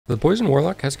The Poison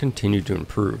Warlock has continued to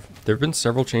improve. There have been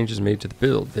several changes made to the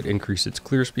build that increase its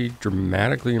clear speed,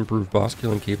 dramatically improve boss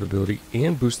killing capability,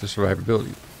 and boost the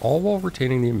survivability, all while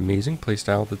retaining the amazing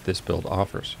playstyle that this build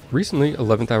offers. Recently,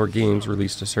 11th Hour Games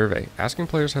released a survey asking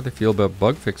players how they feel about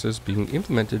bug fixes being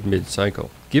implemented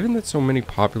mid-cycle. Given that so many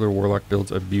popular Warlock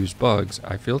builds abuse bugs,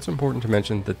 I feel it's important to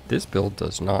mention that this build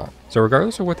does not. So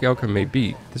regardless of what the outcome may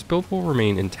be, this build will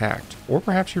remain intact, or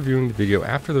perhaps you're viewing the video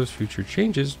after those future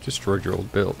changes destroyed your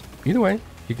old build. Either way,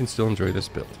 you can still enjoy this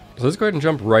build. So let's go ahead and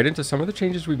jump right into some of the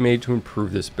changes we've made to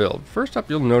improve this build. First up,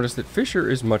 you'll notice that Fissure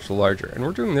is much larger, and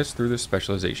we're doing this through the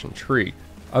specialization tree.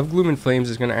 Of Gloom and Flames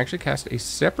is going to actually cast a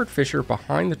separate fissure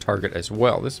behind the target as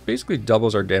well. This basically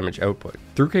doubles our damage output.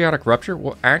 Through Chaotic Rupture,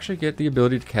 we'll actually get the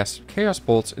ability to cast Chaos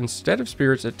Bolts instead of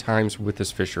Spirits at times with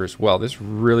this fissure as well. This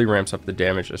really ramps up the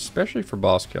damage, especially for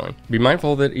boss killing. Be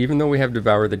mindful that even though we have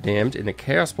Devour the Damned in a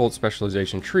Chaos Bolt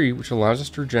specialization tree, which allows us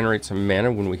to regenerate some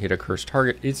mana when we hit a cursed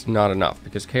target, it's not enough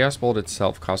because Chaos Bolt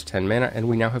itself costs 10 mana and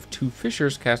we now have 2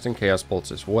 fissures casting Chaos Bolts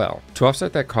as well. To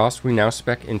offset that cost, we now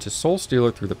spec into Soul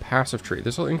Stealer through the passive tree.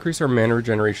 This will increase our mana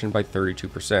regeneration by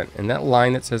 32%, and that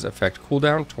line that says effect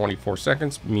cooldown 24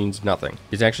 seconds means nothing.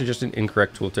 It's actually just an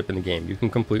incorrect tooltip in the game. You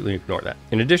can completely ignore that.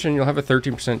 In addition, you'll have a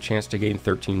 13% chance to gain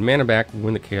 13 mana back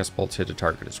when the Chaos Bolts hit a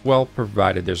target as well,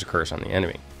 provided there's a curse on the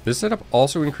enemy. This setup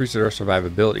also increases our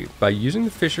survivability. By using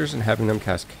the fissures and having them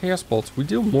cast Chaos Bolts, we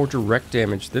deal more direct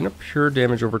damage than a pure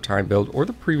damage over time build or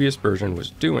the previous version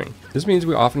was doing. This means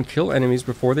we often kill enemies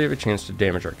before they have a chance to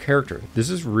damage our character.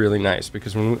 This is really nice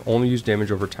because when we only use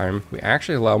damage over time, we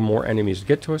actually allow more enemies to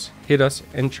get to us, hit us,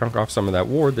 and chunk off some of that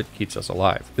ward that keeps us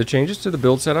alive. The changes to the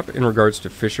build setup in regards to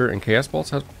Fissure and Chaos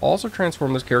Bolts have also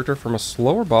transformed this character from a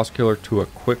slower boss killer to a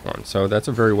quick one, so that's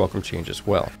a very welcome change as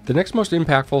well. The next most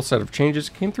impactful set of changes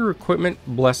came through equipment,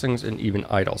 blessings, and even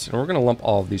idols, and we're going to lump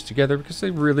all of these together because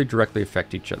they really directly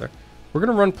affect each other. We're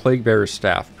going to run Plaguebearer's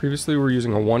Staff. Previously we were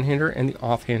using a one-hander and the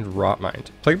offhand Rotmind.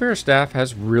 Plaguebearer's Staff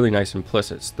has really nice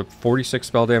implicits. The 46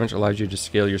 spell damage allows you to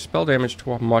scale your spell damage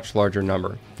to a much larger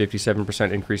number.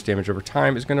 57% increased damage over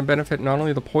time is going to benefit not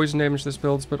only the poison damage this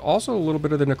builds, but also a little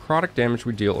bit of the necrotic damage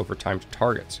we deal over time to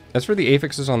targets. As for the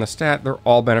affixes on the stat, they're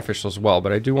all beneficial as well,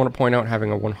 but I do want to point out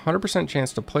having a 100%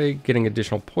 chance to plague, getting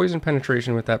additional poison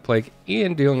penetration with that plague,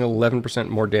 and dealing 11%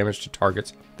 more damage to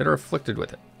targets that are afflicted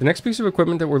with it. The next piece of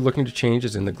equipment that we're looking to change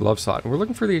is in the glove slot, and we're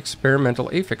looking for the experimental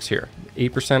affix here.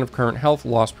 8% of current health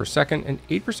lost per second, and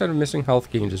 8% of missing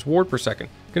health gained as ward per second.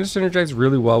 Going to synergize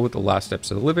really well with the Last Steps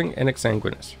of the Living and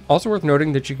Exsanguinous. Also worth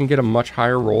noting that you can get a much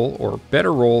higher roll or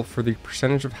better roll for the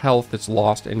percentage of health that's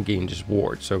lost and gained as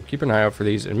ward, so keep an eye out for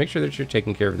these and make sure that you're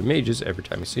taking care of the mages every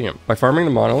time you see them. By farming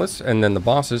the monoliths and then the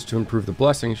bosses to improve the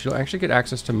blessings, you'll actually get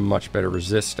access to much better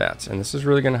resist stats, and this is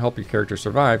really going to help your character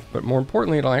survive, but more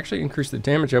importantly, it'll actually increase the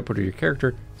damage output of your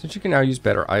character since you can now use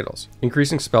better idols.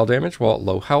 Increasing spell damage while at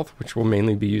low health, which we'll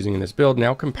mainly be using in this build,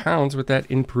 now compounds with that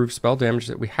improved spell damage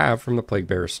that we have from the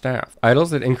Plaguebearer's Staff.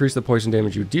 Idols that increase the poison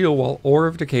damage you deal while Aura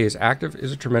of Decay is active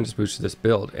is a tremendous boost to this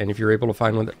build, and if you're able to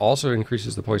find one that also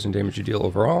increases the poison damage you deal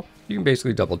overall, you can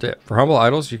basically double dip. For Humble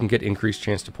Idols, you can get increased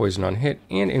chance to poison on hit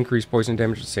and increased poison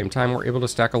damage at the same time. We're able to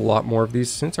stack a lot more of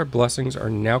these since our blessings are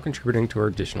now contributing to our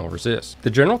additional resist. The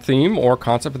general theme or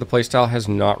concept of the playstyle has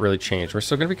not really changed. We're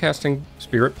still going to be casting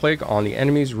Spirit Plague on the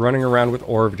enemies, running around with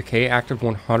Aura of Decay active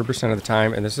 100% of the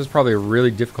time, and this is probably a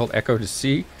really difficult echo to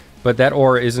see, but that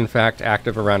aura is in fact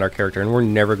active around our character, and we're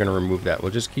never going to remove that.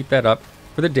 We'll just keep that up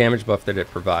for the damage buff that it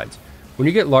provides. When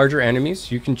you get larger enemies,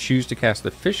 you can choose to cast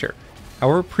the Fissure.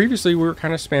 However, previously we were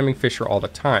kind of spamming Fissure all the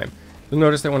time. You'll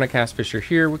notice that when I cast Fissure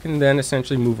here, we can then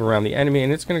essentially move around the enemy,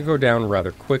 and it's going to go down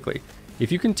rather quickly.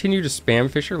 If you continue to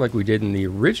spam Fissure like we did in the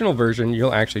original version,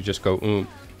 you'll actually just go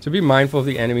So be mindful of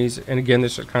the enemies, and again,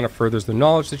 this kind of furthers the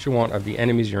knowledge that you want of the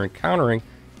enemies you're encountering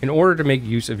in order to make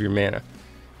use of your mana.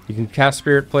 You can cast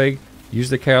Spirit Plague,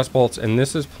 use the Chaos Bolts, and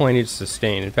this is plenty to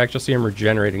sustain. In fact, you'll see I'm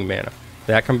regenerating mana.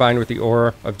 That combined with the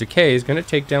Aura of Decay is going to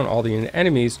take down all the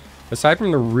enemies, aside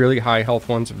from the really high health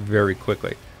ones, very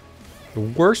quickly. The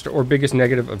worst or biggest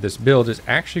negative of this build is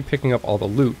actually picking up all the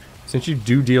loot. Since you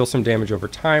do deal some damage over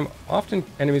time, often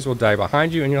enemies will die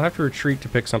behind you and you'll have to retreat to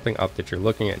pick something up that you're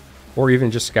looking at, or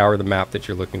even just scour the map that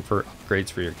you're looking for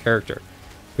upgrades for your character.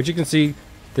 But you can see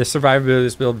the survivability of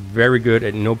this build very good.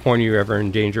 At no point are you ever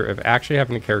in danger of actually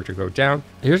having the character go down.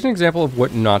 Here's an example of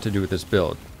what not to do with this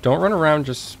build. Don't run around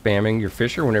just spamming your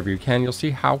Fissure whenever you can. You'll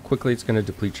see how quickly it's going to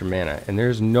deplete your mana, and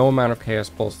there's no amount of Chaos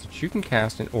Pulse that you can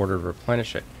cast in order to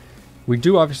replenish it. We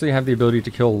do obviously have the ability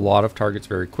to kill a lot of targets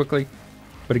very quickly,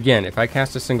 But again, if I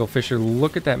cast a single fissure,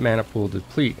 look at that mana pool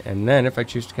deplete, and then if I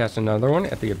choose to cast another one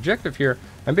at the objective here,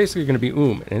 I'm basically going to be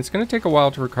and it's going to take a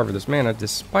while to recover this mana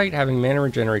despite having mana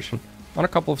regeneration on a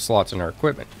couple of slots in our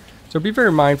equipment. So be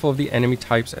very mindful of the enemy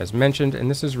types as mentioned,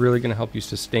 and this is really going to help you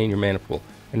sustain your mana pool.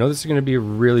 I know this is going to be a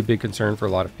really big concern for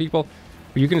a lot of people,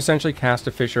 but you can essentially cast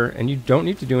a fissure and you don't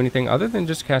need to do anything other than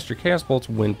just cast your Chaos Bolts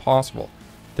when possible.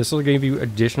 This will give you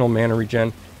additional mana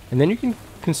regen, and then you can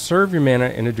conserve your mana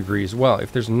in a degree as well.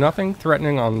 If there's nothing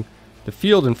threatening on the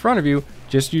field in front of you,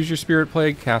 just use your Spirit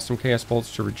Plague, cast some Chaos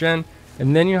Bolts to regen,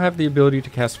 and then you'll have the ability to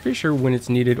cast Fissure when it's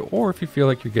needed or if you feel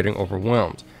like you're getting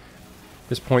overwhelmed.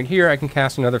 This point here, I can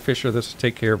cast another Fissure. This will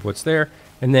take care of what's there,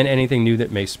 and then anything new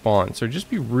that may spawn. So just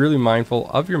be really mindful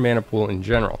of your mana pool in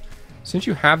general. Since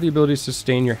you have the ability to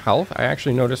sustain your health, I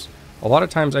actually notice a lot of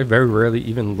times I very rarely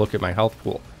even look at my health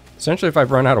pool. Essentially, if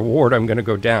I've run out of ward, I'm going to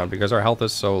go down because our health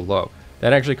is so low.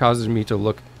 That actually causes me to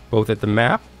look both at the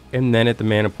map and then at the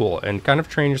mana pool, and kind of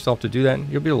train yourself to do that, and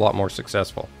you'll be a lot more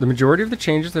successful. The majority of the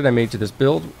changes that I made to this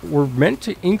build were meant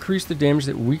to increase the damage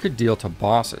that we could deal to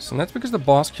bosses, and that's because the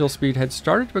boss kill speed had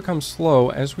started to become slow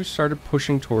as we started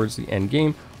pushing towards the end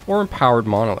game or empowered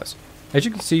monoliths. As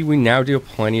you can see, we now deal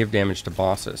plenty of damage to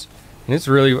bosses, and it's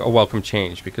really a welcome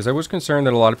change because I was concerned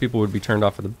that a lot of people would be turned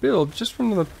off of the build just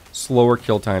from the slower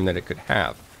kill time that it could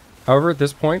have. However, at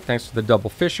this point, thanks to the double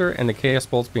fissure and the Chaos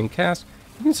Bolts being cast,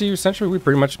 you can see essentially we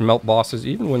pretty much melt bosses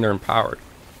even when they're empowered.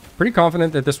 Pretty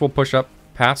confident that this will push up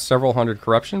past several hundred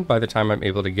corruption by the time I'm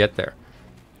able to get there.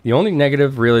 The only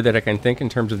negative really that I can think in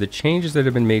terms of the changes that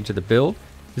have been made to the build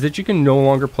is that you can no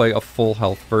longer play a full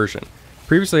health version.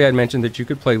 Previously I had mentioned that you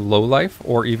could play low life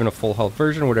or even a full health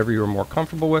version, whatever you were more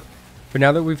comfortable with, but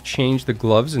now that we've changed the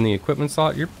gloves in the equipment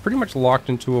slot, you're pretty much locked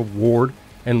into a ward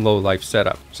and low life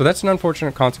setup. So that's an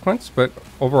unfortunate consequence, but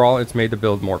overall it's made the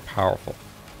build more powerful.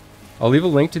 I'll leave a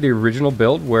link to the original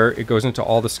build where it goes into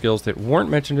all the skills that weren't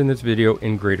mentioned in this video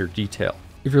in greater detail.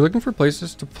 If you're looking for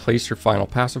places to place your final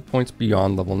passive points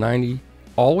beyond level 90,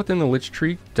 all within the Lich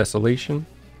Tree, Desolation,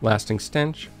 Lasting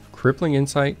Stench, Crippling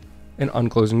Insight, and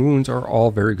Unclosing Wounds are all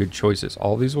very good choices.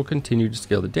 All of these will continue to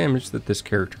scale the damage that this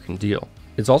character can deal.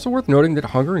 It's also worth noting that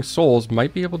Hungering Souls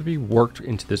might be able to be worked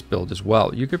into this build as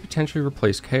well. You could potentially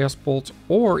replace Chaos Bolts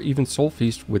or even Soul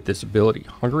Feast with this ability.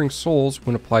 Hungering Souls,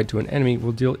 when applied to an enemy,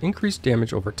 will deal increased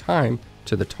damage over time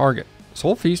to the target.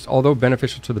 Soul Feast, although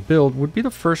beneficial to the build, would be the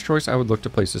first choice I would look to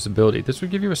place this ability. This would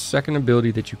give you a second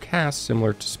ability that you cast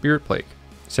similar to Spirit Plague.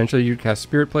 Essentially, you'd cast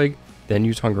Spirit Plague, then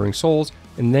use Hungering Souls,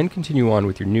 and then continue on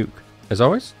with your nuke. As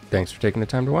always, thanks for taking the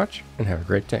time to watch, and have a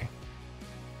great day.